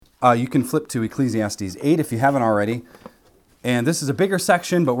you can flip to Ecclesiastes 8 if you haven't already. And this is a bigger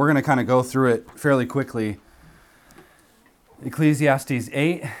section, but we're going to kind of go through it fairly quickly. Ecclesiastes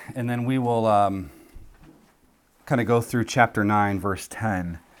 8, and then we will kind of go through chapter 9, verse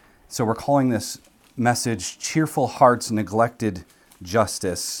 10. So we're calling this message, Cheerful Hearts, Neglected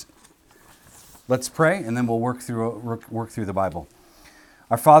Justice. Let's pray, and then we'll work through the Bible.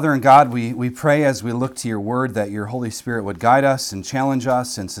 Our Father and God, we pray as we look to your word that your Holy Spirit would guide us and challenge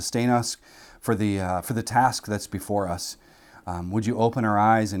us and sustain us for the task that's before us. Would you open our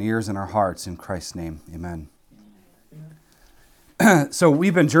eyes and ears and our hearts in Christ's name? Amen. So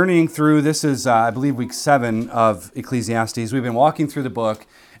we've been journeying through, this is, I believe, week 7 of Ecclesiastes. We've been walking through the book,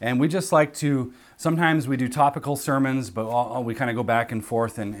 and we just like to, sometimes we do topical sermons, but we kind of go back and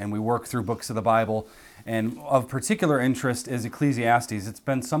forth and we work through books of the Bible. And of particular interest is Ecclesiastes. It's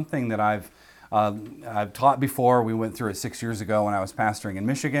been something that I've taught before. We went through it 6 years ago when I was pastoring in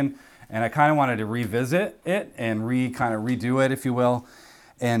Michigan, and I kind of wanted to revisit it and redo it, if you will.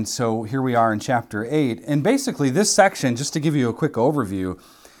 And so here we are in chapter 8. And basically this section, just to give you a quick overview,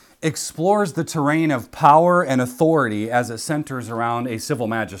 explores the terrain of power and authority as it centers around a civil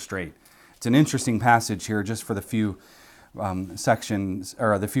magistrate. It's an interesting passage here just for the few sections,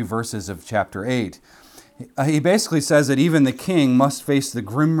 or the few verses of chapter 8. He basically says that even the king must face the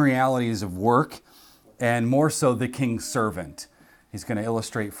grim realities of work, and more so the king's servant. He's going to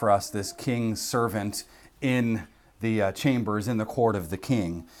illustrate for us this king's servant in the chambers in the court of the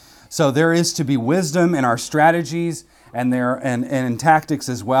king. So there is to be wisdom in our strategies and in tactics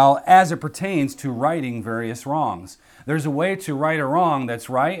as well as it pertains to righting various wrongs. There's a way to right a wrong that's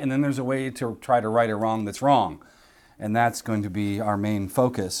right, and then there's a way to try to right a wrong that's wrong. And that's going to be our main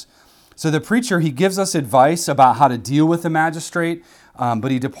focus. So the preacher, he gives us advice about how to deal with the magistrate,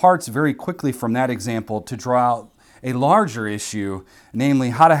 but he departs very quickly from that example to draw out a larger issue, namely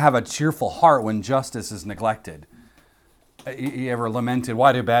how to have a cheerful heart when justice is neglected. You ever lamented,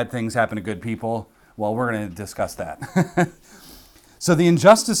 why do bad things happen to good people? Well, we're going to discuss that. So the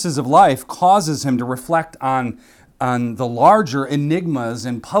injustices of life causes him to reflect on the larger enigmas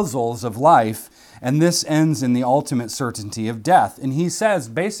and puzzles of life, and this ends in the ultimate certainty of death. And he says,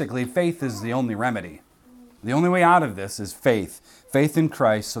 basically, faith is the only remedy. The only way out of this is faith. Faith in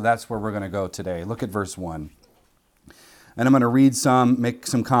Christ, so that's where we're going to go today. Look at verse 1. And I'm going to read some, make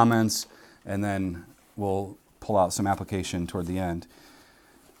some comments, and then we'll pull out some application toward the end.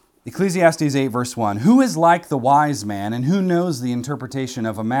 Ecclesiastes 8, verse 1. Who is like the wise man, and who knows the interpretation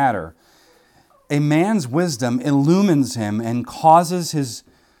of a matter? A man's wisdom illumines him and causes his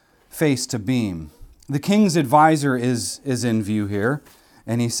face to beam. The king's advisor is in view here,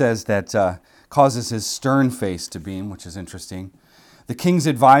 and he says that causes his stern face to beam, which is interesting. The king's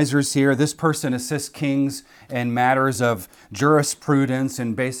advisors here, this person assists kings in matters of jurisprudence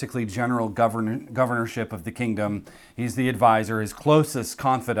and basically general governorship of the kingdom. He's the advisor, his closest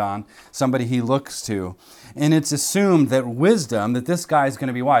confidant, somebody he looks to. And it's assumed that wisdom, that this guy is going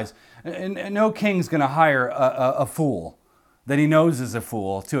to be wise. And no king's going to hire a fool that he knows is a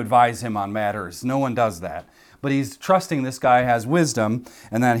fool to advise him on matters. No one does that. But he's trusting this guy has wisdom,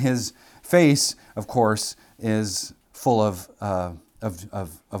 and that his face, of course, is full of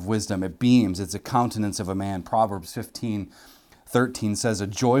wisdom. It beams. It's a countenance of a man. Proverbs 15:13 says, a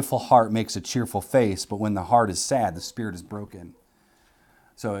joyful heart makes a cheerful face, but when the heart is sad, the spirit is broken.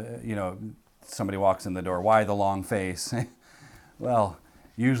 So, somebody walks in the door, why the long face? Well,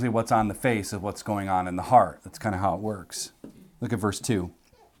 usually what's on the face is what's going on in the heart. That's kind of how it works. Look at verse 2.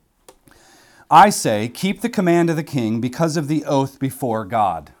 I say, keep the command of the king because of the oath before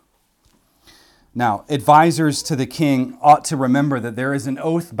God. Now, advisors to the king ought to remember that there is an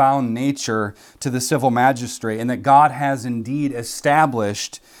oath-bound nature to the civil magistrate, and that God has indeed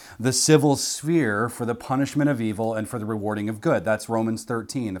established the civil sphere for the punishment of evil and for the rewarding of good. That's Romans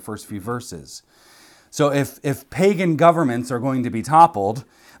 13, the first few verses. So if pagan governments are going to be toppled,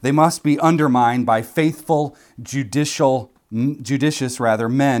 they must be undermined by faithful, judicious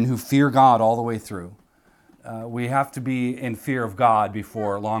men who fear God all the way through. We have to be in fear of God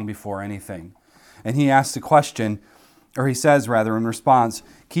long before anything. And he asks the question, or he says rather in response,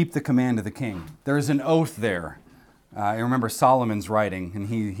 keep the command of the king. There is an oath there. I remember Solomon's writing, and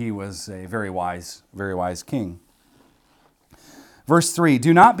he was a very wise king. Verse 3,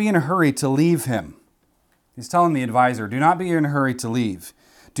 do not be in a hurry to leave him. He's telling the advisor, do not be in a hurry to leave.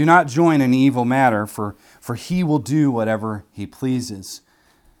 Do not join in evil matter, for he will do whatever he pleases.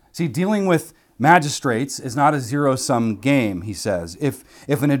 See, dealing with magistrates is not a zero-sum game, he says. If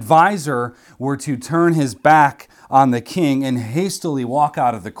an advisor were to turn his back on the king and hastily walk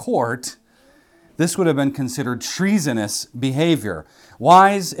out of the court, this would have been considered treasonous behavior.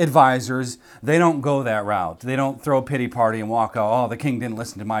 Wise advisors, they don't go that route. They don't throw a pity party and walk out, oh, the king didn't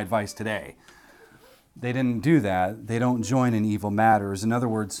listen to my advice today. They didn't do that. They don't join in evil matters. In other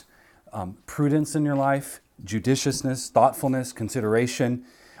words, prudence in your life, judiciousness, thoughtfulness, consideration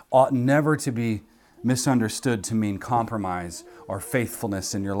ought never to be misunderstood to mean compromise or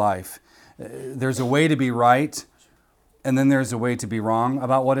faithfulness in your life. There's a way to be right, and then there's a way to be wrong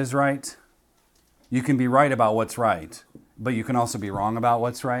about what is right. You can be right about what's right, but you can also be wrong about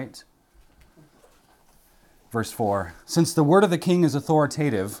what's right. Verse 4, since the word of the king is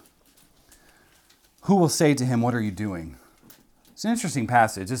authoritative, who will say to him, what are you doing? It's an interesting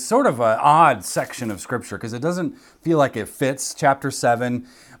passage. It's sort of an odd section of Scripture because it doesn't feel like it fits chapter 7,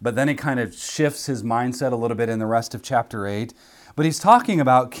 but then it kind of shifts his mindset a little bit in the rest of chapter 8. But he's talking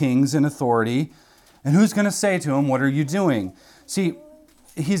about kings and authority, and who's going to say to him, what are you doing? See,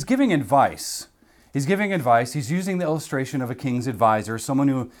 he's giving advice. He's giving advice. He's using the illustration of a king's advisor, someone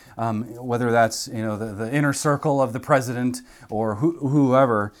who, whether that's the inner circle of the president or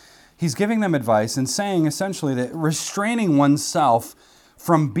whoever, he's giving them advice and saying essentially that restraining oneself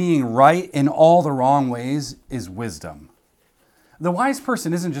from being right in all the wrong ways is wisdom. The wise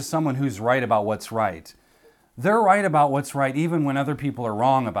person isn't just someone who's right about what's right. They're right about what's right even when other people are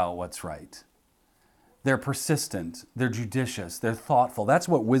wrong about what's right. They're persistent, they're judicious, they're thoughtful. That's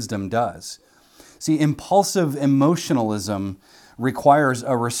what wisdom does. See, impulsive emotionalism requires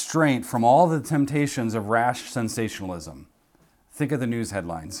a restraint from all the temptations of rash sensationalism. Think of the news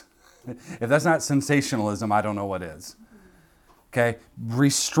headlines. If that's not sensationalism, I don't know what is. Okay?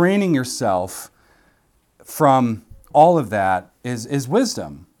 Restraining yourself from all of that is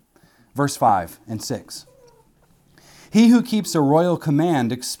wisdom. Verse 5 and 6. He who keeps a royal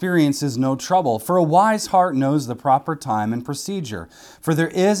command experiences no trouble, for a wise heart knows the proper time and procedure. For there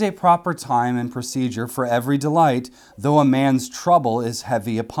is a proper time and procedure for every delight, though a man's trouble is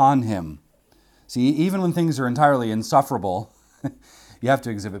heavy upon him. See, even when things are entirely insufferable, you have to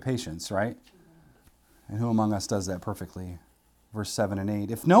exhibit patience, right? And who among us does that perfectly? Verse 7 and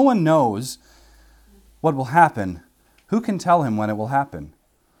 8. If no one knows what will happen, who can tell him when it will happen?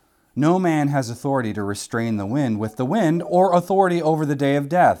 No man has authority to restrain the wind with the wind or authority over the day of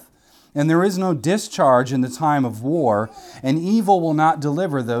death. And there is no discharge in the time of war, and evil will not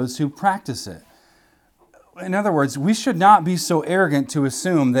deliver those who practice it. In other words, we should not be so arrogant to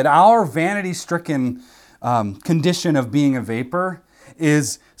assume that our vanity-stricken condition of being a vapor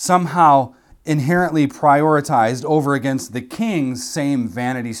is somehow inherently prioritized over against the king's same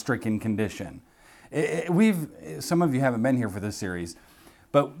vanity-stricken condition. Some of you haven't been here for this series,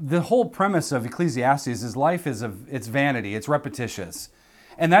 but the whole premise of Ecclesiastes is life it's vanity, it's repetitious.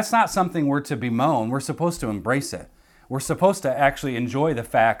 And that's not something we're to bemoan. We're supposed to embrace it. We're supposed to actually enjoy the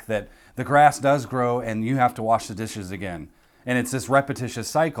fact that the grass does grow and you have to wash the dishes again. And it's this repetitious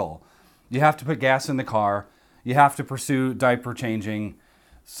cycle. You have to put gas in the car. You have to pursue diaper changing,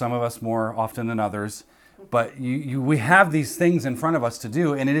 some of us more often than others. But we have these things in front of us to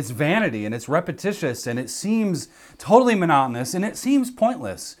do, and it is vanity, and it's repetitious, and it seems totally monotonous, and it seems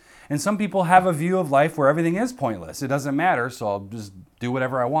pointless. And some people have a view of life where everything is pointless. It doesn't matter, so I'll just do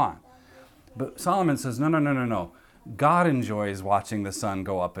whatever I want. But Solomon says, no. God enjoys watching the sun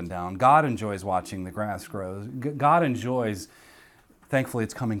go up and down. God enjoys watching the grass grow. God enjoys, thankfully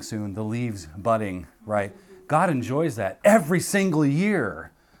it's coming soon, the leaves budding, right? God enjoys that every single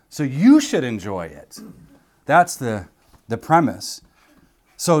year. So you should enjoy it. That's the premise.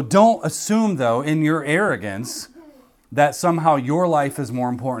 So don't assume, though, in your arrogance, that somehow your life is more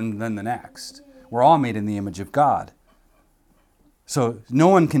important than the next. We're all made in the image of God. So no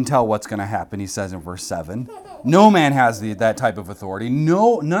one can tell what's going to happen, he says in verse 7. No man has that type of authority.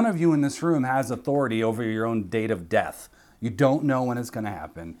 None of you in this room has authority over your own date of death. You don't know when it's going to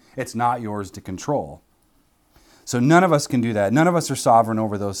happen. It's not yours to control. So none of us can do that. None of us are sovereign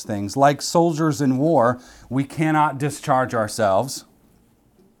over those things. Like soldiers in war, we cannot discharge ourselves.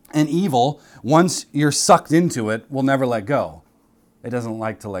 And evil, once you're sucked into it, will never let go. It doesn't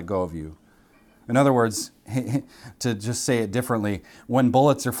like to let go of you. In other words, to just say it differently, when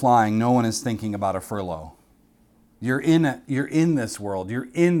bullets are flying, no one is thinking about a furlough. You're in this world. You're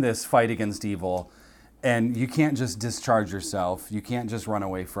in this fight against evil. And you can't just discharge yourself. You can't just run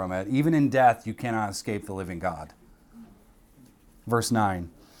away from it. Even in death, you cannot escape the living God. Verse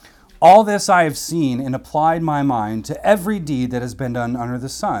 9. All this I have seen and applied my mind to every deed that has been done under the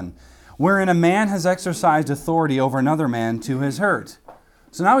sun, wherein a man has exercised authority over another man to his hurt.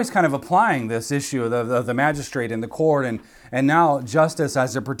 So now he's kind of applying this issue of the magistrate and the court and now justice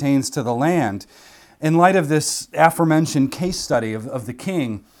as it pertains to the land. In light of this aforementioned case study of the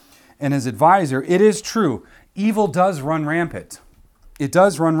king, and his advisor, it is true, evil does run rampant. It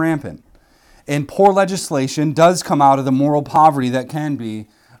does run rampant. And poor legislation does come out of the moral poverty that can be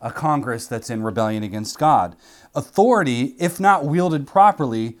a Congress that's in rebellion against God. Authority, if not wielded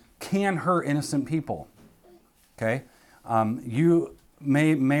properly, can hurt innocent people. Okay? You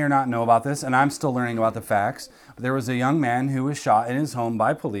may or not know about this, and I'm still learning about the facts. There was a young man who was shot in his home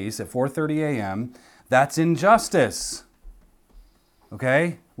by police at 4:30 a.m. That's injustice.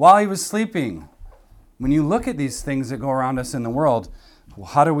 Okay? While he was sleeping. When you look at these things that go around us in the world,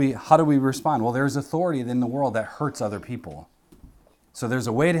 how do we respond? Well, there's authority in the world that hurts other people. So there's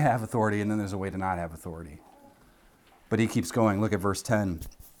a way to have authority, and then there's a way to not have authority. But he keeps going. Look at verse 10.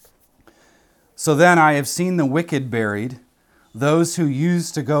 So then I have seen the wicked buried, those who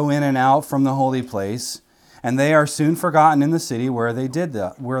used to go in and out from the holy place, and they are soon forgotten in the city where they did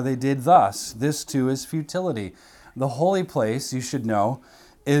thus. This too is futility. The holy place, you should know,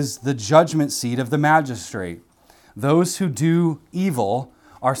 is the judgment seat of the magistrate. Those who do evil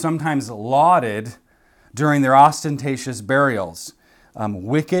are sometimes lauded during their ostentatious burials.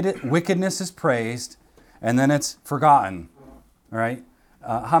 Wickedness is praised, and then it's forgotten. All right?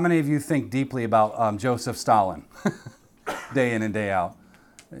 How many of you think deeply about Joseph Stalin, day in and day out?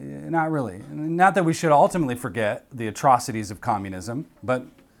 Not really. Not that we should ultimately forget the atrocities of communism, but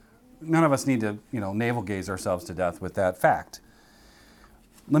none of us need to, navel gaze ourselves to death with that fact.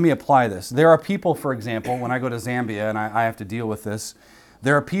 Let me apply this. There are people, for example, when I go to Zambia and I have to deal with this,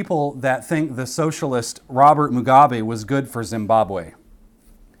 there are people that think the socialist Robert Mugabe was good for Zimbabwe.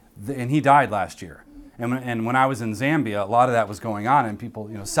 And he died last year. And when I was in Zambia, a lot of that was going on, and people,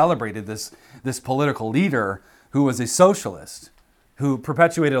 celebrated this political leader who was a socialist, who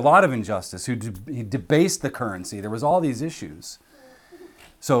perpetuated a lot of injustice, he debased the currency. There was all these issues.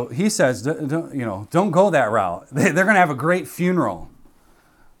 So he says, don't go that route. They're going to have a great funeral.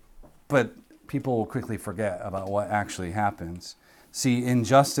 But people will quickly forget about what actually happens. See,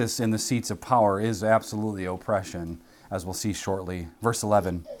 injustice in the seats of power is absolutely oppression, as we'll see shortly. Verse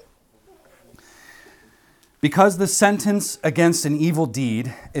 11. Because the sentence against an evil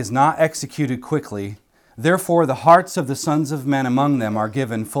deed is not executed quickly, therefore the hearts of the sons of men among them are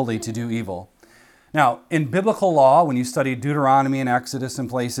given fully to do evil. Now, in biblical law, when you study Deuteronomy and Exodus and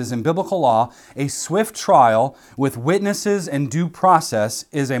places, in biblical law, a swift trial with witnesses and due process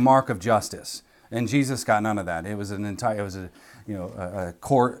is a mark of justice. And Jesus got none of that. It was a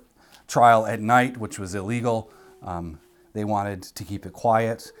court trial at night, which was illegal. They wanted to keep it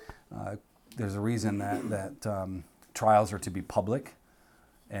quiet. There's a reason that trials are to be public,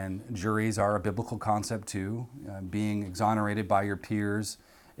 and juries are a biblical concept too, being exonerated by your peers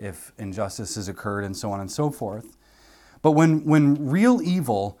if injustice has occurred, and so on and so forth. But when real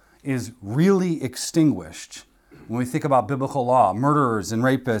evil is really extinguished, when we think about biblical law, murderers and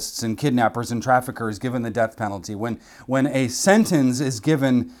rapists and kidnappers and traffickers given the death penalty, when a sentence is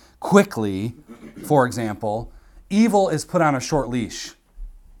given quickly, for example, evil is put on a short leash.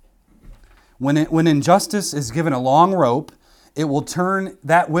 When injustice is given a long rope, it will turn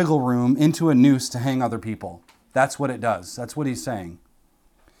that wiggle room into a noose to hang other people. That's what it does. That's what he's saying.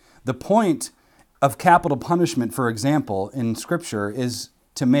 The point of capital punishment, for example, in Scripture is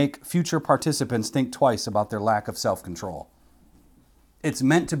to make future participants think twice about their lack of self-control. It's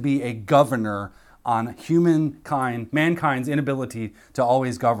meant to be a governor on mankind's inability to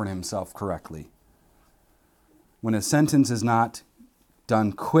always govern himself correctly. When a sentence is not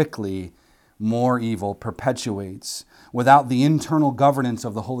done quickly, more evil perpetuates. Without the internal governance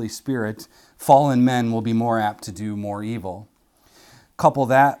of the Holy Spirit, fallen men will be more apt to do more evil. Couple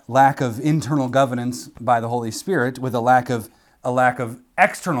that lack of internal governance by the Holy Spirit with a lack of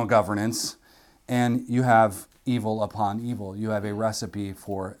external governance, and you have evil upon evil. You have a recipe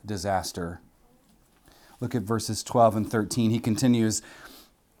for disaster. Look at verses 12 and 13. He continues,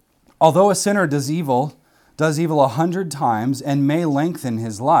 although a sinner does evil 100 times and may lengthen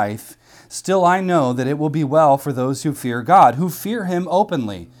his life, still I know that it will be well for those who fear God, who fear him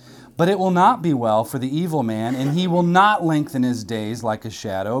openly. But it will not be well for the evil man, and he will not lengthen his days like a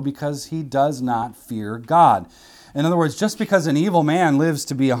shadow, because he does not fear God. In other words, just because an evil man lives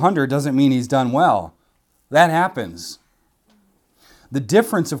to be 100 doesn't mean he's done well. That happens. The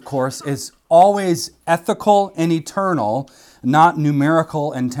difference, of course, is always ethical and eternal, not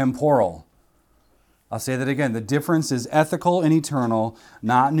numerical and temporal. I'll say that again. The difference is ethical and eternal,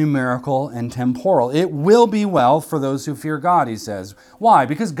 not numerical and temporal. It will be well for those who fear God, he says. Why?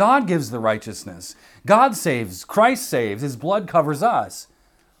 Because God gives the righteousness. God saves. Christ saves. His blood covers us.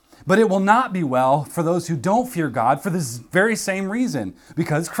 But it will not be well for those who don't fear God for this very same reason.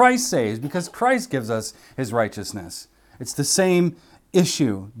 Because Christ saves. Because Christ gives us his righteousness. It's the same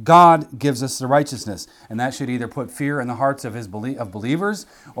issue. God gives us the righteousness, and that should either put fear in the hearts of believers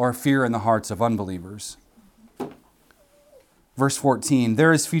or fear in the hearts of unbelievers. Verse 14,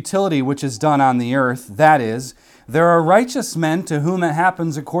 there is futility which is done on the earth, that is, there are righteous men to whom it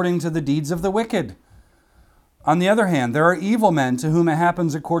happens according to the deeds of the wicked. On the other hand, there are evil men to whom it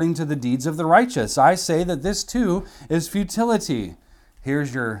happens according to the deeds of the righteous. I say that this too is futility.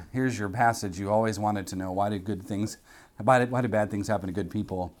 Here's your passage you always wanted to know. Why do bad things happen to good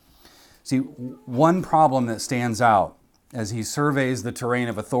people? See, one problem that stands out as he surveys the terrain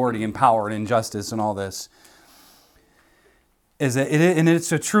of authority and power and injustice and all this is that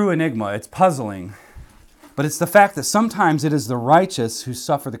it's a true enigma. It's puzzling. But it's the fact that sometimes it is the righteous who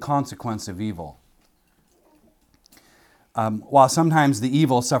suffer the consequence of evil, while sometimes the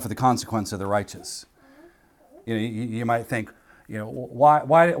evil suffer the consequence of the righteous. You might think,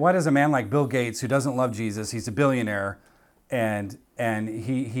 why does a man like Bill Gates, who doesn't love Jesus, he's a billionaire, and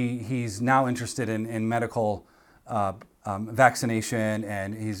he's now interested in medical vaccination,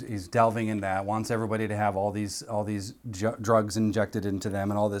 and he's delving in that, wants everybody to have all these drugs injected into them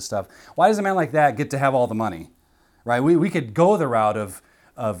and all this stuff. Why does a man like that get to have all the money, right? We could go the route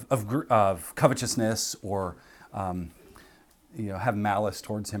of covetousness or have malice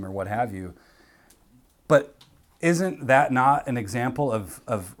towards him or what have you. But isn't that not an example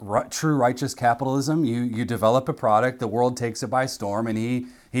of true righteous capitalism? You develop a product, the world takes it by storm, and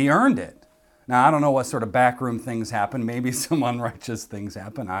he earned it. Now, I don't know what sort of backroom things happen. Maybe some unrighteous things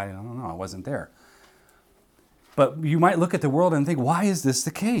happen. I don't know. I wasn't there. But you might look at the world and think, why is this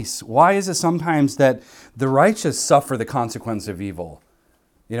the case? Why is it sometimes that the righteous suffer the consequence of evil?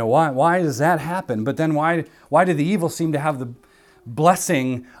 Why does that happen? But then why do the evil seem to have the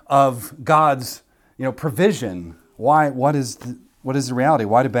blessing of God's provision? What is the reality?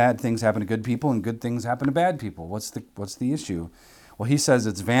 Why do bad things happen to good people and good things happen to bad people? What's the issue? Well, he says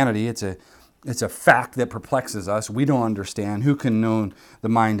it's vanity. It's a fact that perplexes us. We don't understand. Who can know the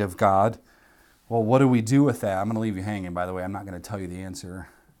mind of God? Well, what do we do with that? I'm going to leave you hanging, by the way. I'm not going to tell you the answer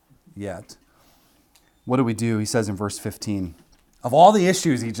yet. What do we do? He says in verse 15, of all the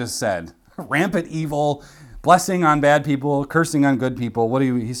issues he just said, rampant evil, blessing on bad people, cursing on good people,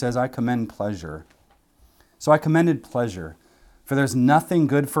 he says, I commend pleasure. So I commended pleasure, for there's nothing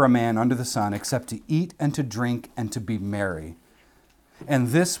good for a man under the sun except to eat and to drink and to be merry. And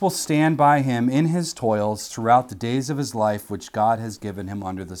this will stand by him in his toils throughout the days of his life, which God has given him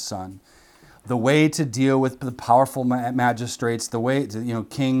under the sun. The way to deal with the powerful magistrates, the way to,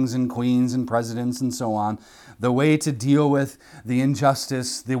 kings and queens and presidents and so on, the way to deal with the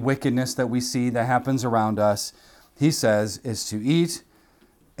injustice, the wickedness that we see that happens around us, he says, is to eat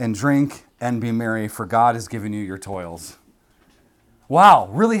and drink and be merry, for God has given you your toils. Wow,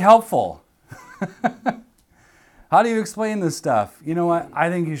 really helpful. How do you explain this stuff? You know what? I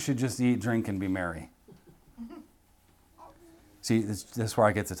think you should just eat, drink, and be merry. See, this is where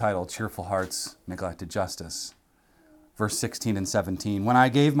I get the title, Cheerful Hearts, Neglected Justice. Verse 16 and 17. When I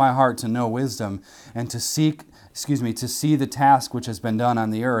gave my heart to know wisdom and to see the task which has been done on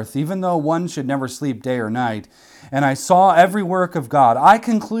the earth, even though one should never sleep day or night, and I saw every work of God, I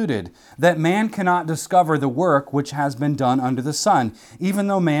concluded that man cannot discover the work which has been done under the sun, even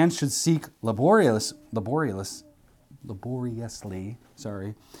though man should seek laboriously,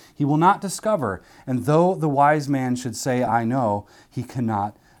 he will not discover. And though the wise man should say, I know, he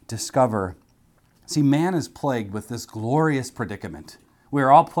cannot discover. See, man is plagued with this glorious predicament. We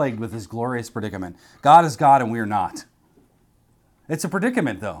are all plagued with this glorious predicament. God is God and we are not. It's a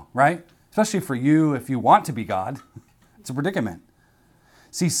predicament though, right? Especially for you if you want to be God. It's a predicament.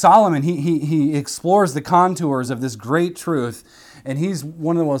 See, Solomon, he explores the contours of this great truth, and he's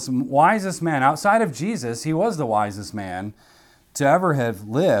one of the most wisest men. Outside of Jesus, he was the wisest man to ever have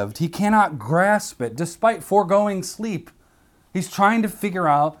lived. He cannot grasp it despite foregoing sleep. He's trying to figure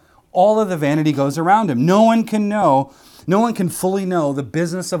out all of the vanity goes around him. No one can fully know the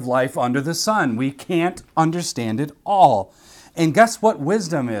business of life under the sun. We can't understand it all. And guess what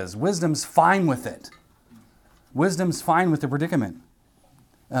wisdom is? Wisdom's fine with it. Wisdom's fine with the predicament.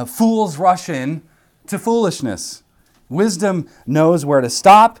 Fools rush in to foolishness. Wisdom knows where to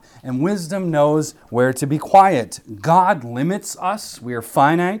stop, and wisdom knows where to be quiet. God limits us. We are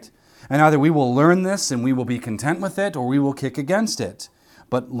finite, and either we will learn this and we will be content with it, or we will kick against it.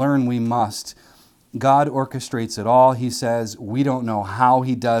 But learn we must. God orchestrates it all. He says we don't know how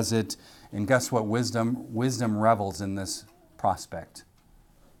he does it. And guess what? Wisdom revels in this prospect.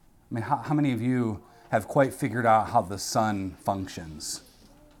 I mean, how many of you have quite figured out how the sun functions?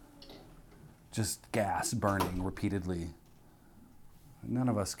 Just gas burning repeatedly. None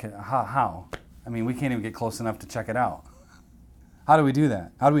of us can. How? I mean, we can't even get close enough to check it out. How do we do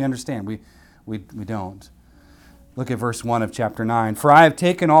that? How do we understand? We don't. Look at verse 1 of chapter 9. For I have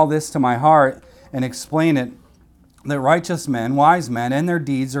taken all this to my heart and explain it, that righteous men, wise men, and their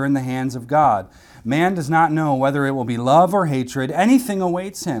deeds are in the hands of God. Man does not know whether it will be love or hatred. Anything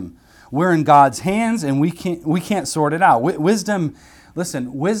awaits him. We're in God's hands, and we can't sort it out. Wisdom,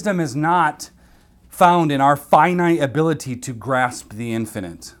 listen, wisdom is not found in our finite ability to grasp the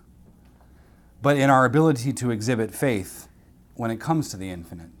infinite, but in our ability to exhibit faith when it comes to the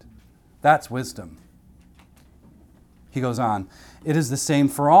infinite. That's wisdom. He goes on, it is the same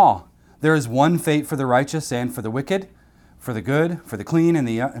for all. There is one fate for the righteous and for the wicked, for the good, for the clean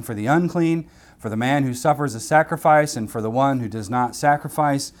and for the unclean, for the man who suffers a sacrifice and for the one who does not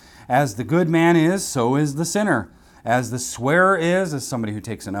sacrifice. As the good man is, so is the sinner. As the swearer is, as somebody who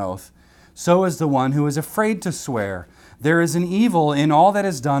takes an oath, so is the one who is afraid to swear. There is an evil in all that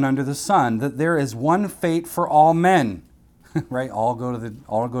is done under the sun, that there is one fate for all men. Right? All go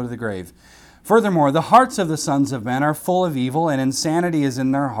to the grave. Furthermore, the hearts of the sons of men are full of evil, and insanity is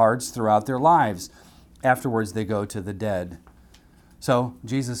in their hearts throughout their lives. Afterwards, they go to the dead. So,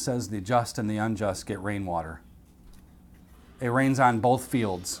 Jesus says the just and the unjust get rainwater. It rains on both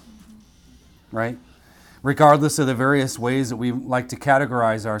fields, right? Regardless of the various ways that we like to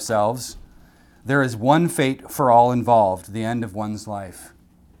categorize ourselves, there is one fate for all involved, the end of one's life.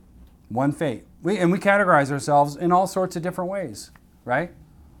 One fate. We categorize ourselves in all sorts of different ways, right?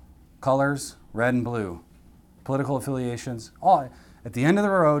 Colors, red and blue, political affiliations, all. At the end of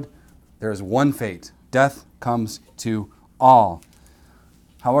the road, there is one fate. Death comes to all.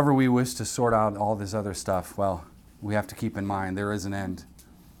 However we wish to sort out all this other stuff, well, we have to keep in mind there is an end.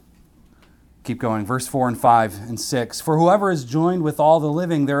 Keep going. Verse 4 and 5 and 6. For whoever is joined with all the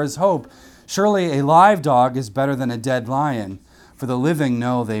living, there is hope. Surely a live dog is better than a dead lion. For the living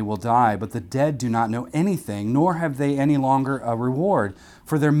know they will die, but the dead do not know anything, nor have they any longer a reward,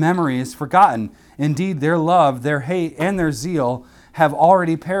 for their memory is forgotten. Indeed, their love, their hate, and their zeal have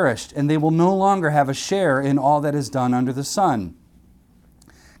already perished, and they will no longer have a share in all that is done under the sun.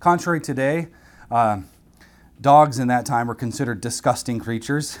 Contrary today, dogs in that time were considered disgusting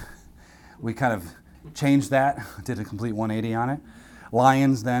creatures. We kind of changed that, did a complete 180 on it.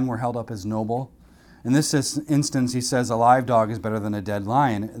 Lions then were held up as noble. In this instance, he says a live dog is better than a dead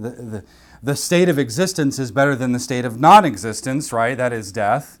lion. The state of existence is better than the state of non-existence, right? That is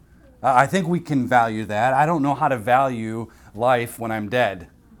death. I think we can value that. I don't know how to value life when I'm dead.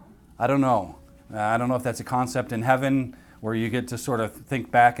 I don't know. I don't know if that's a concept in heaven where you get to sort of think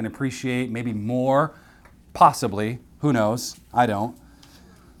back and appreciate maybe more. Possibly. Who knows? I don't.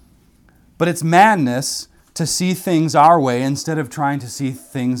 But it's madness to see things our way instead of trying to see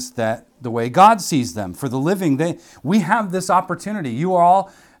things the way God sees them. For the living, we have this opportunity. You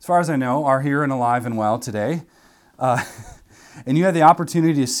all, as far as I know, are here and alive and well today. And you have the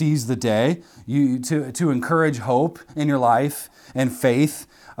opportunity to seize the day, to encourage hope in your life and faith.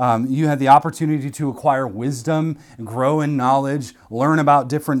 You have the opportunity to acquire wisdom, grow in knowledge, learn about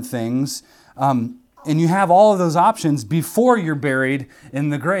different things. And you have all of those options before you're buried in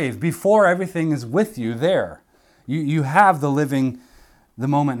the grave, before everything is with you there. You have the living, the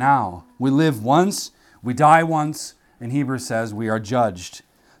moment now. We live once, we die once, and Hebrews says we are judged.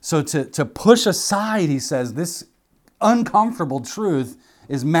 So to push aside, he says, this uncomfortable truth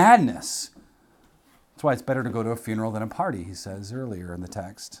is madness. That's why it's better to go to a funeral than a party, he says earlier in the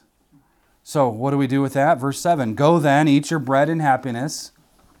text. So what do we do with that? Verse 7, go then, eat your bread in happiness.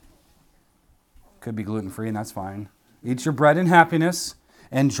 Could be gluten-free, and that's fine. Eat your bread in happiness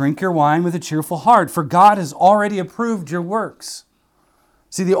and drink your wine with a cheerful heart, for God has already approved your works.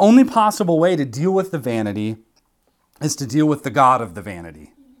 See, the only possible way to deal with the vanity is to deal with the God of the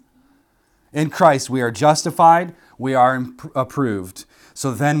vanity. In Christ, we are justified, we are approved.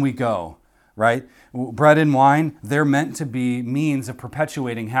 So then we go, right? Bread and wine, they're meant to be means of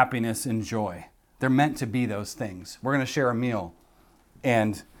perpetuating happiness and joy. They're meant to be those things. We're going to share a meal,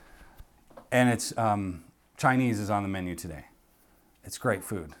 and it's Chinese is on the menu today. It's great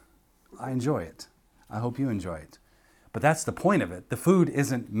food. I enjoy it. I hope you enjoy it. But that's the point of it. The food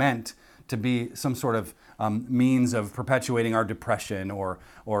isn't meant to be some sort of means of perpetuating our depression or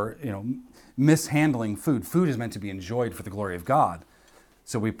mishandling food. Food is meant to be enjoyed for the glory of God.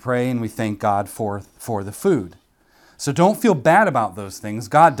 So we pray and we thank God for the food. So don't feel bad about those things.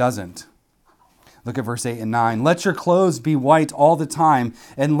 God doesn't. Look at verse 8 and 9. Let your clothes be white all the time,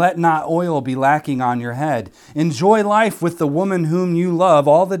 and let not oil be lacking on your head. Enjoy life with the woman whom you love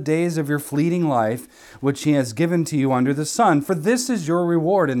all the days of your fleeting life, which he has given to you under the sun. For this is your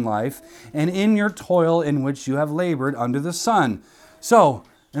reward in life, and in your toil in which you have labored under the sun. So,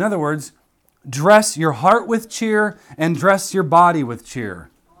 in other words, Dress your heart with cheer and dress your body with cheer.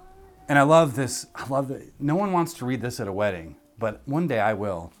 And I love this. I love that. No one wants to read this at a wedding, but one day I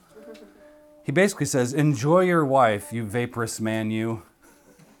will. He basically says, enjoy your wife, you vaporous man, you.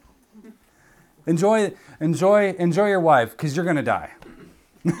 Enjoy your wife, because you're going to die.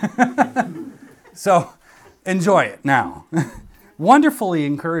 So enjoy it now. Wonderfully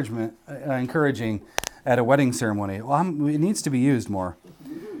encouraging at a wedding ceremony. Well, it needs to be used more.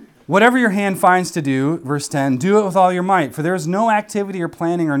 Whatever your hand finds to do, verse 10, do it with all your might, for there is no activity or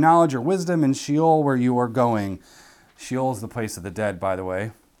planning or knowledge or wisdom in Sheol where you are going. Sheol is the place of the dead, by the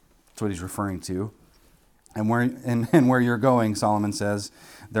way. That's what he's referring to. And where you're going, Solomon says,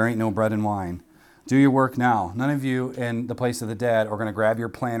 there ain't no bread and wine. Do your work now. None of you in the place of the dead are going to grab your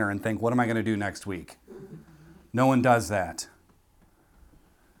planner and think, what am I going to do next week? No one does that.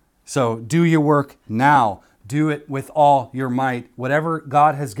 So do your work now. Do it with all your might. Whatever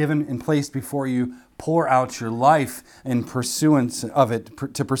God has given and placed before you, pour out your life in pursuance of it,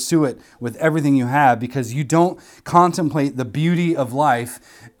 to pursue it with everything you have, because you don't contemplate the beauty of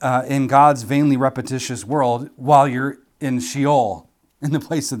life in God's vainly repetitious world while you're in Sheol, in the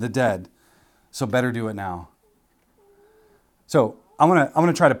place of the dead. So better do it now. So I'm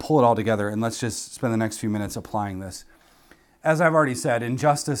gonna try to pull it all together, and let's just spend the next few minutes applying this. As I've already said,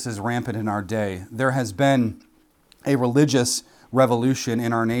 injustice is rampant in our day. There has been a religious revolution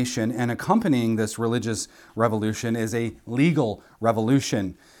in our nation, and accompanying this religious revolution is a legal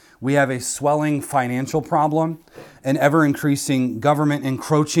revolution. We have a swelling financial problem, an ever-increasing government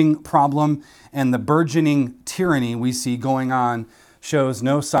encroaching problem, and the burgeoning tyranny we see going on shows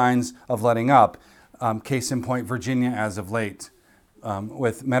no signs of letting up. Case in point, Virginia as of late,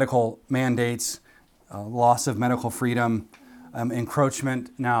 with medical mandates, loss of medical freedom, encroachment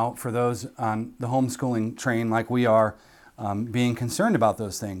now for those on the homeschooling train like we are, being concerned about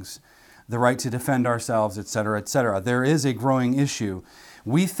those things, the right to defend ourselves, etc., etc. There is a growing issue.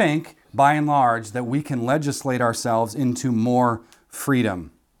 We think, by and large, that we can legislate ourselves into more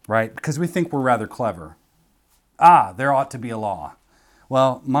freedom, right? Because we think we're rather clever. There ought to be a law.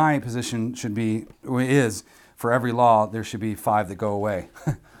 Well, my position is for every law, there should be 5 that go away.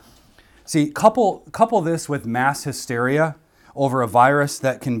 See, couple this with mass hysteria over a virus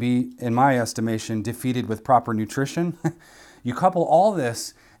that can be, in my estimation, defeated with proper nutrition. You couple all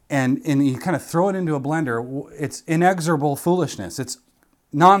this and you kind of throw it into a blender. It's inexorable foolishness. It's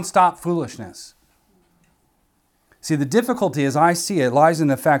nonstop foolishness. See, the difficulty as I see it lies in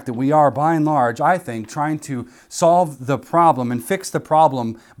the fact that we are, by and large, I think, trying to solve the problem and fix the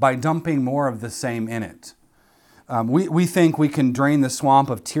problem by dumping more of the same in it. We think we can drain the swamp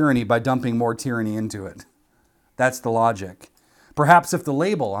of tyranny by dumping more tyranny into it. That's the logic. Perhaps if the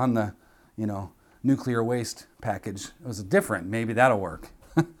label on the, nuclear waste package was different, maybe that'll work.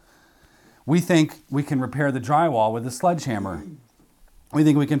 We think we can repair the drywall with a sledgehammer. We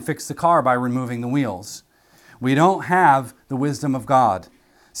think we can fix the car by removing the wheels. We don't have the wisdom of God.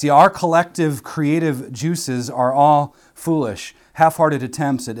 See, our collective creative juices are all foolish, half-hearted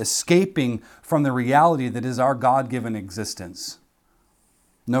attempts at escaping from the reality that is our God-given existence.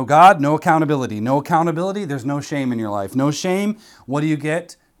 No God, no accountability. No accountability, there's no shame in your life. No shame, what do you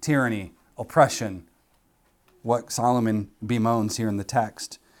get? Tyranny, oppression. What Solomon bemoans here in the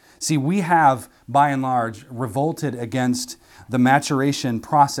text. See, we have, by and large, revolted against the maturation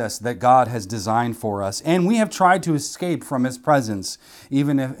process that God has designed for us. And we have tried to escape from His presence,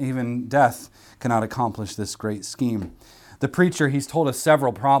 even death cannot accomplish this great scheme. The preacher, he's told us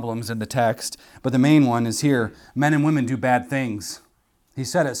several problems in the text, but the main one is here. Men and women do bad things. He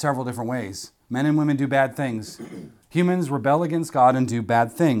said it several different ways. Men and women do bad things. Humans rebel against God and do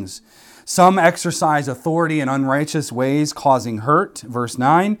bad things. Some exercise authority in unrighteous ways, causing hurt, verse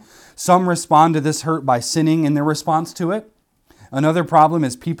 9. Some respond to this hurt by sinning in their response to it. Another problem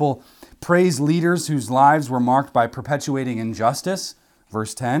is people praise leaders whose lives were marked by perpetuating injustice,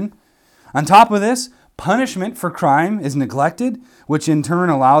 verse 10. On top of this, punishment for crime is neglected, which in turn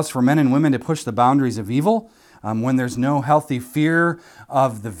allows for men and women to push the boundaries of evil. When there's no healthy fear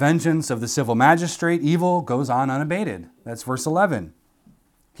of the vengeance of the civil magistrate, evil goes on unabated. That's verse 11.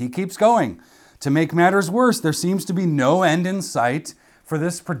 He keeps going. To make matters worse, there seems to be no end in sight for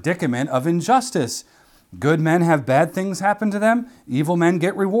this predicament of injustice. Good men have bad things happen to them. Evil men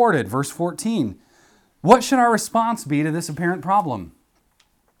get rewarded. Verse 14. What should our response be to this apparent problem?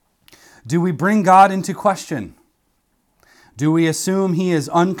 Do we bring God into question? Do we assume He is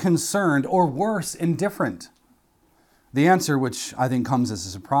unconcerned or worse, indifferent? The answer, which I think comes as a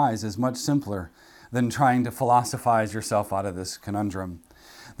surprise, is much simpler than trying to philosophize yourself out of this conundrum.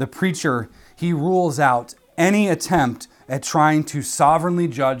 The preacher, he rules out any attempt at trying to sovereignly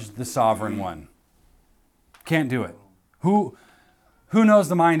judge the sovereign one. Can't do it. Who knows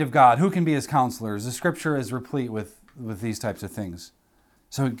the mind of God? Who can be his counselors? The scripture is replete with these types of things.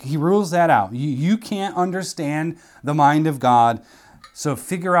 So he rules that out. You can't understand the mind of God, so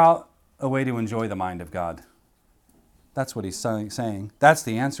figure out a way to enjoy the mind of God. That's what he's saying. That's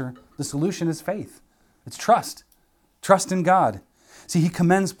the answer. The solution is faith. It's trust. Trust in God. See, he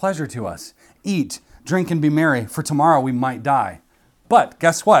commends pleasure to us. Eat, drink, and be merry, for tomorrow we might die. But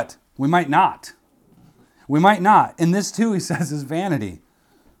guess what? We might not. We might not. And this too, he says, is vanity.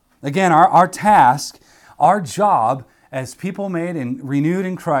 Again, our task, our job as people made and renewed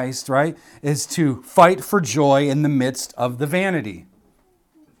in Christ, right, is to fight for joy in the midst of the vanity.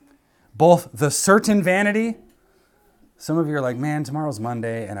 Both the certain vanity. Some of you are like, man, tomorrow's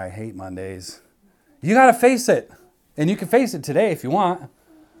Monday and I hate Mondays. You got to face it. And you can face it today if you want.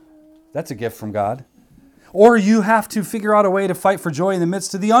 That's a gift from God. Or you have to figure out a way to fight for joy in the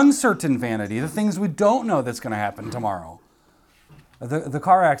midst of the uncertain vanity, the things we don't know that's going to happen tomorrow. The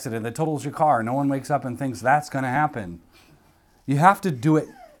car accident that totals your car. No one wakes up and thinks that's going to happen. You have to do it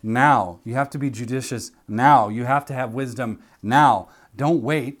now. You have to be judicious now. You have to have wisdom now. Don't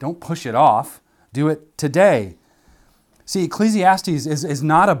wait. Don't push it off. Do it today. See, Ecclesiastes is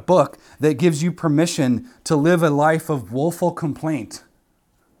not a book that gives you permission to live a life of woeful complaint.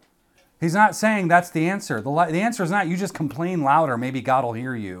 He's not saying that's the answer. The answer is not you just complain louder, maybe God will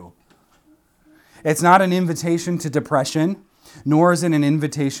hear you. It's not an invitation to depression, nor is it an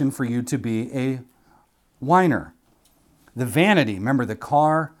invitation for you to be a whiner. The vanity, remember the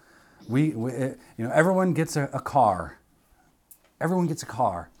car, everyone gets a car. Everyone gets a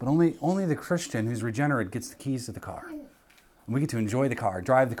car, but only the Christian who's regenerate gets the keys to the car. And we get to enjoy the car,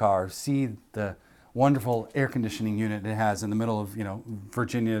 drive the car, see the wonderful air conditioning unit it has in the middle of,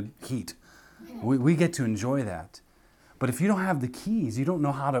 Virginia heat. We get to enjoy that. But if you don't have the keys, you don't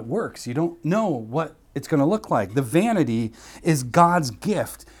know how it works. You don't know what it's going to look like. The vanity is God's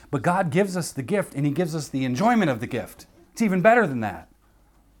gift, but God gives us the gift and he gives us the enjoyment of the gift. It's even better than that.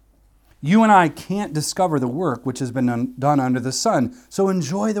 You and I can't discover the work which has been done under the sun, so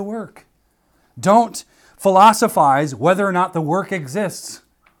enjoy the work. Don't philosophize whether or not the work exists.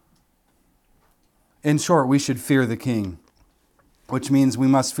 In short, we should fear the King, which means we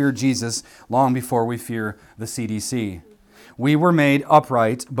must fear Jesus long before we fear the CDC. We were made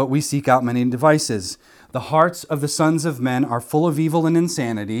upright, but we seek out many devices. The hearts of the sons of men are full of evil and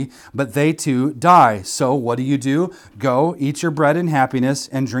insanity, but they too die. So what do? Go, eat your bread in happiness,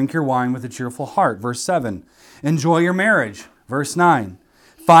 and drink your wine with a cheerful heart. Verse 7. Enjoy your marriage. Verse 9.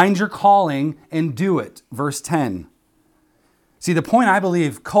 Find your calling and do it. Verse 10. See, the point I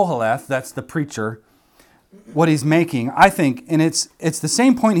believe Koheleth, that's the preacher, what he's making, I think, and it's the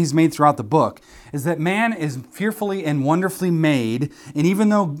same point he's made throughout the book, is that man is fearfully and wonderfully made, and even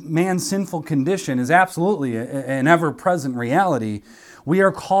though man's sinful condition is absolutely an ever-present reality, we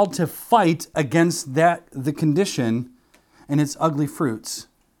are called to fight against the condition and its ugly fruits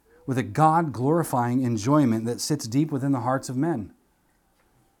with a God-glorifying enjoyment that sits deep within the hearts of men.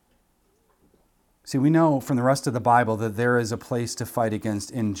 See, we know from the rest of the Bible that there is a place to fight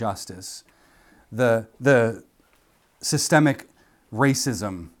against injustice. The systemic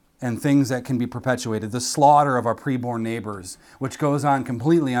racism and things that can be perpetuated, the slaughter of our preborn neighbors, which goes on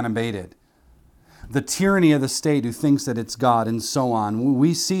completely unabated, the tyranny of the state who thinks that it's God, and so on.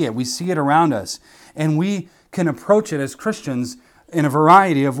 We see it around us, and we can approach it as Christians in a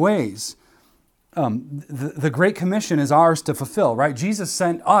variety of ways. The Great Commission is ours to fulfill, right? Jesus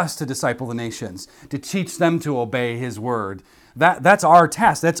sent us to disciple the nations, to teach them to obey his word. That's our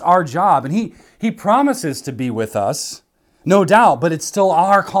task. That's our job. And he promises to be with us, no doubt, but it's still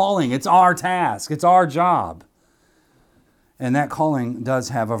our calling. It's our task. It's our job. And that calling does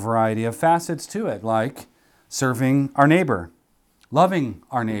have a variety of facets to it, like serving our neighbor, loving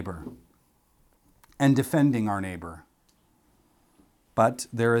our neighbor, and defending our neighbor. But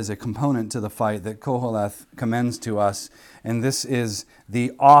there is a component to the fight that Koheleth commends to us, and this is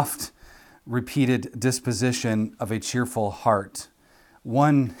the oft repeated disposition of a cheerful heart.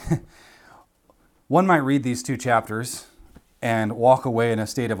 One might read these 2 chapters and walk away in a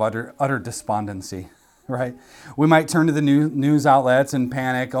state of utter despondency, right? We might turn to the news outlets and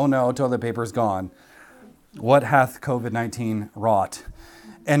panic, oh no, toilet paper's gone. What hath COVID-19 wrought?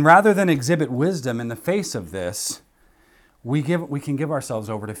 And rather than exhibit wisdom in the face of this, we can give ourselves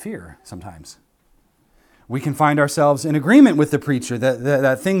over to fear sometimes. We can find ourselves in agreement with the preacher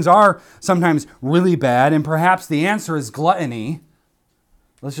that things are sometimes really bad, and perhaps the answer is gluttony.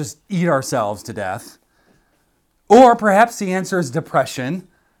 Let's just eat ourselves to death. Or perhaps the answer is depression.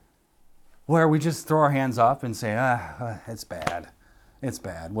 where we just throw our hands up and say, it's bad. It's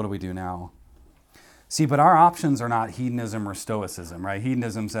bad. What do we do now? See, but our options are not hedonism or stoicism, right?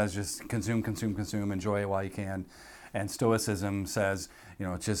 Hedonism says just consume, consume, consume, enjoy it while you can. And stoicism says,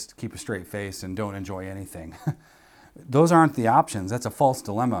 just keep a straight face and don't enjoy anything. Those aren't the options. That's a false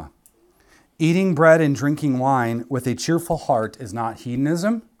dilemma. Eating bread and drinking wine with a cheerful heart is not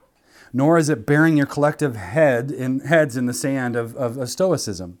hedonism, nor is it burying your collective heads in the sand of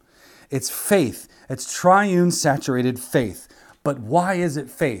stoicism. It's faith. It's triune saturated faith. But why is it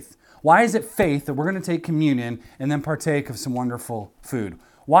faith? Why is it faith that we're going to take communion and then partake of some wonderful food?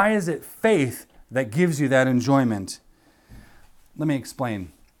 Why is it faith that gives you that enjoyment? Let me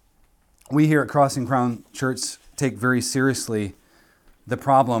explain. We here at Crossing Crown Church take very seriously the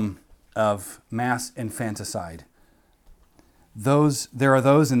problem of mass infanticide. There are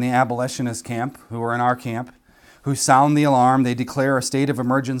those in the abolitionist camp who are in our camp who sound the alarm. They declare a state of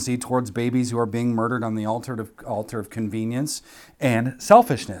emergency towards babies who are being murdered on the altar of convenience and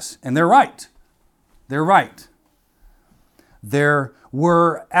selfishness. And they're right. They're right. There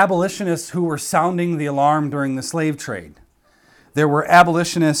were abolitionists who were sounding the alarm during the slave trade. There were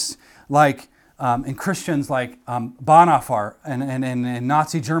abolitionists and Christians like Bonhoeffer in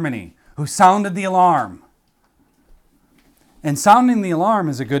Nazi Germany who sounded the alarm. And sounding the alarm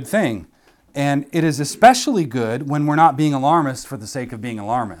is a good thing. And it is especially good when we're not being alarmist for the sake of being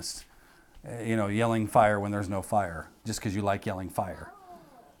alarmist. Yelling fire when there's no fire, just because you like yelling fire.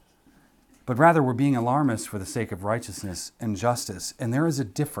 But rather, we're being alarmist for the sake of righteousness and justice. And there is a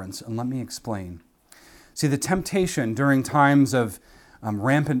difference, and let me explain. See, the temptation during times of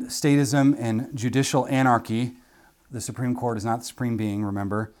rampant statism and judicial anarchy, the Supreme Court is not the supreme being,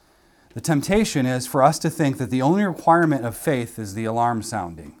 remember. The temptation is for us to think that the only requirement of faith is the alarm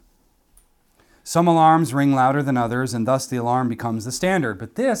sounding. Some alarms ring louder than others, and thus the alarm becomes the standard.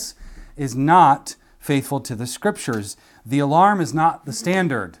 But this is not faithful to the Scriptures. The alarm is not the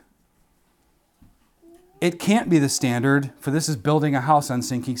standard. It can't be the standard, for this is building a house on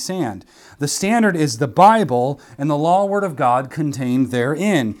sinking sand. The standard is the Bible and the law word of God contained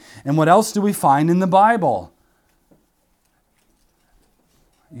therein. And what else do we find in the Bible?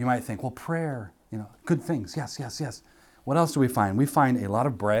 You might think, well, prayer, good things. Yes, yes, yes. What else do we find? We find a lot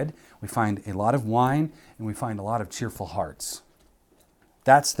of bread, we find a lot of wine, and we find a lot of cheerful hearts.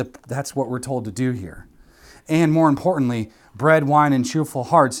 That's what we're told to do here. And more importantly, bread, wine, and cheerful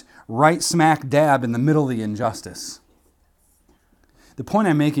hearts right smack dab in the middle of the injustice. The point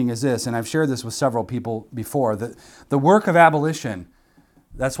I'm making is this, and I've shared this with several people before, that the work of abolition,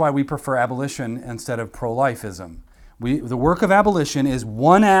 that's why we prefer abolition instead of pro-lifeism. The work of abolition is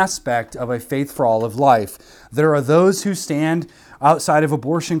one aspect of a faith for all of life. There are those who stand outside of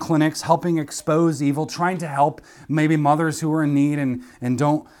abortion clinics helping expose evil, trying to help maybe mothers who are in need and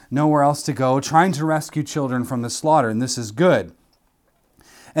don't know where else to go, trying to rescue children from the slaughter, and this is good.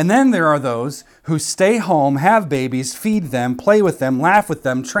 And then there are those who stay home, have babies, feed them, play with them, laugh with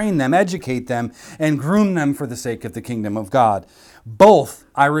them, train them, educate them, and groom them for the sake of the kingdom of God. Both,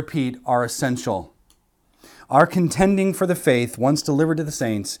 I repeat, are essential. Our contending for the faith, once delivered to the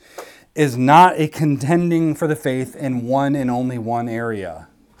saints, is not a contending for the faith in one and only one area.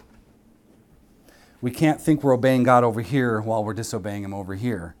 We can't think we're obeying God over here while we're disobeying Him over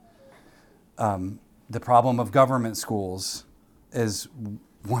here. The problem of government schools is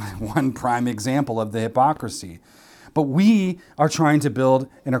one prime example of the hypocrisy. But we are trying to build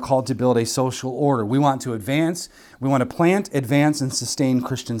and are called to build a social order. We want to advance. We want to plant, advance, and sustain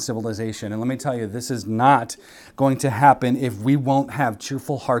Christian civilization. And let me tell you, this is not going to happen if we won't have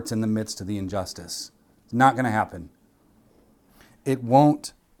cheerful hearts in the midst of the injustice. It's not going to happen. It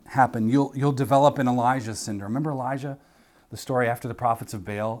won't happen. You'll develop an Elijah syndrome. Remember Elijah, the story after the prophets of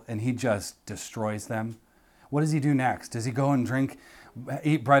Baal, and he just destroys them? What does he do next? Does he go and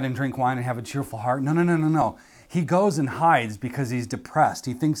eat bread and drink wine and have a cheerful heart? No. He goes and hides because he's depressed.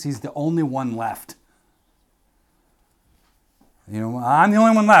 He thinks he's the only one left. I'm the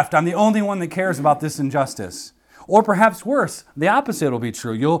only one left. I'm the only one that cares about this injustice. Or perhaps worse, the opposite will be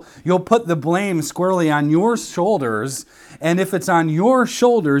true. You'll put the blame squarely on your shoulders, and if it's on your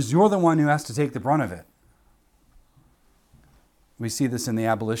shoulders, you're the one who has to take the brunt of it. We see this in the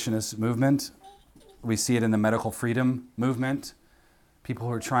abolitionist movement. We see it in the medical freedom movement. People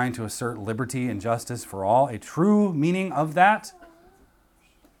who are trying to assert liberty and justice for all, a true meaning of that.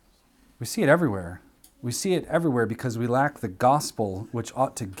 We see it everywhere. We see it everywhere because we lack the gospel, which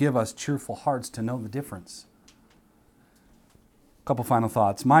ought to give us cheerful hearts to know the difference. A couple final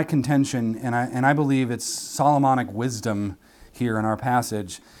thoughts. My contention, and I believe it's Solomonic wisdom here in our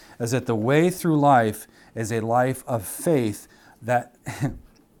passage, is that the way through life is a life of faith that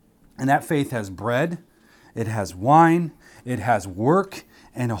And that faith has bread, it has wine, it has work,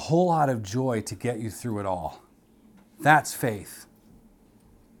 and a whole lot of joy to get you through it all. That's faith.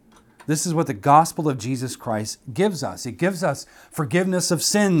 This is what the gospel of Jesus Christ gives us. It gives us forgiveness of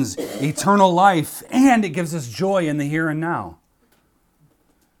sins, eternal life, and it gives us joy in the here and now.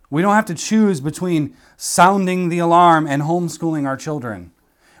 We don't have to choose between sounding the alarm and homeschooling our children.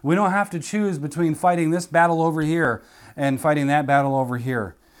 We don't have to choose between fighting this battle over here and fighting that battle over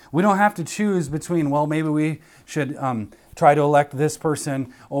here. We don't have to choose between, well, maybe we should try to elect this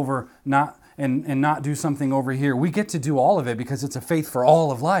person over not and not do something over here. We get to do all of it because it's a faith for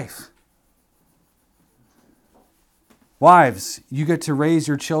all of life. Wives, you get to raise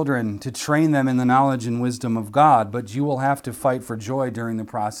your children, to train them in the knowledge and wisdom of God, but you will have to fight for joy during the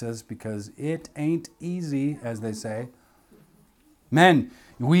process because it ain't easy, as they say. Men,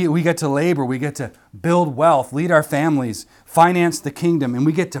 we get to labor, we get to build wealth, lead our families, finance the kingdom, and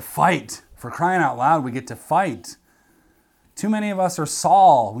we get to fight. For crying out loud, we get to fight. Too many of us are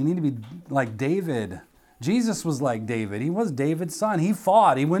Saul. We need to be like David. Jesus was like David. He was David's son. He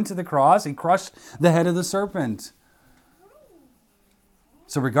fought. He went to the cross. He crushed the head of the serpent.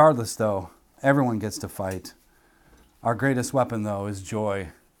 So regardless, though, everyone gets to fight. Our greatest weapon, though, is joy,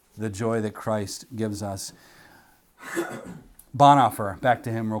 the joy that Christ gives us. Bonhoeffer, back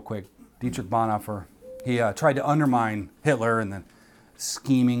to him real quick. Dietrich Bonhoeffer. He tried to undermine Hitler and then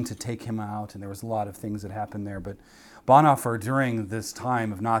scheming to take him out, and there was a lot of things that happened there. But Bonhoeffer, during this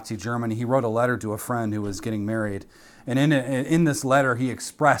time of Nazi Germany, he wrote a letter to a friend who was getting married. And in this letter, he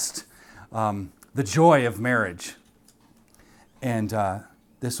expressed the joy of marriage. And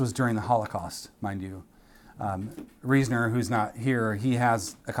this was during the Holocaust, mind you. Reisner, who's not here, he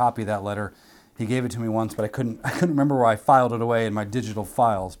has a copy of that letter. He gave it to me once, but I couldn't remember where I filed it away in my digital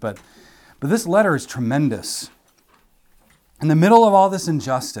files. But this letter is tremendous. In the middle of all this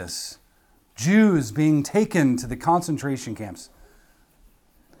injustice, Jews being taken to the concentration camps,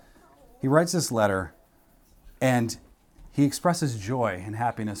 he writes this letter, and he expresses joy and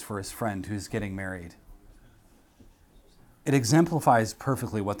happiness for his friend who's getting married. It exemplifies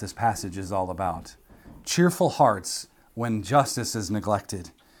perfectly what this passage is all about. Cheerful hearts when justice is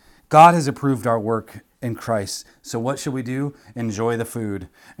neglected. God has approved our work in Christ. So what should we do? Enjoy the food.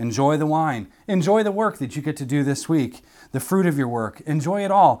 Enjoy the wine. Enjoy the work that you get to do this week. The fruit of your work. Enjoy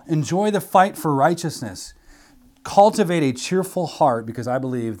it all. Enjoy the fight for righteousness. Cultivate a cheerful heart because I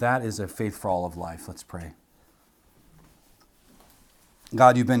believe that is a faith for all of life. Let's pray.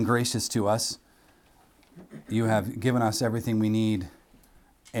 God, you've been gracious to us. You have given us everything we need,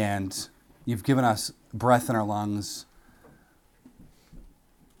 and you've given us breath in our lungs.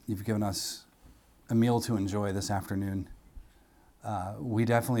 You've given us a meal to enjoy this afternoon. We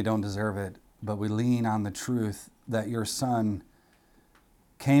definitely don't deserve it, but we lean on the truth that your Son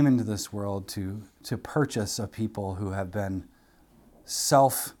came into this world to purchase a people who have been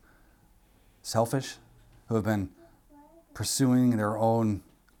selfish, who have been pursuing their own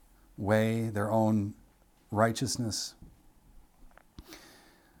way, their own righteousness.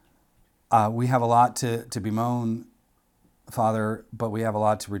 We have a lot to bemoan, Father, but we have a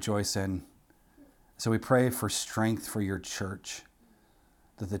lot to rejoice in. So we pray for strength for your church,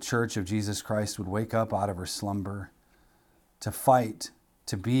 that the church of Jesus Christ would wake up out of her slumber to fight,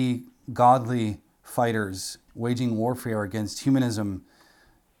 to be godly fighters, waging warfare against humanism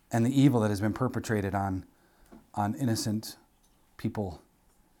and the evil that has been perpetrated on innocent people.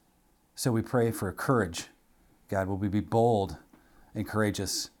 So we pray for courage. God, will we be bold and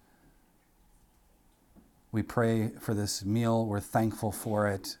courageous? We pray for this meal. We're thankful for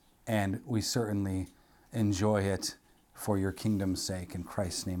it, and we certainly enjoy it for your kingdom's sake. In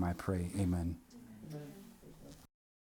Christ's name I pray, amen.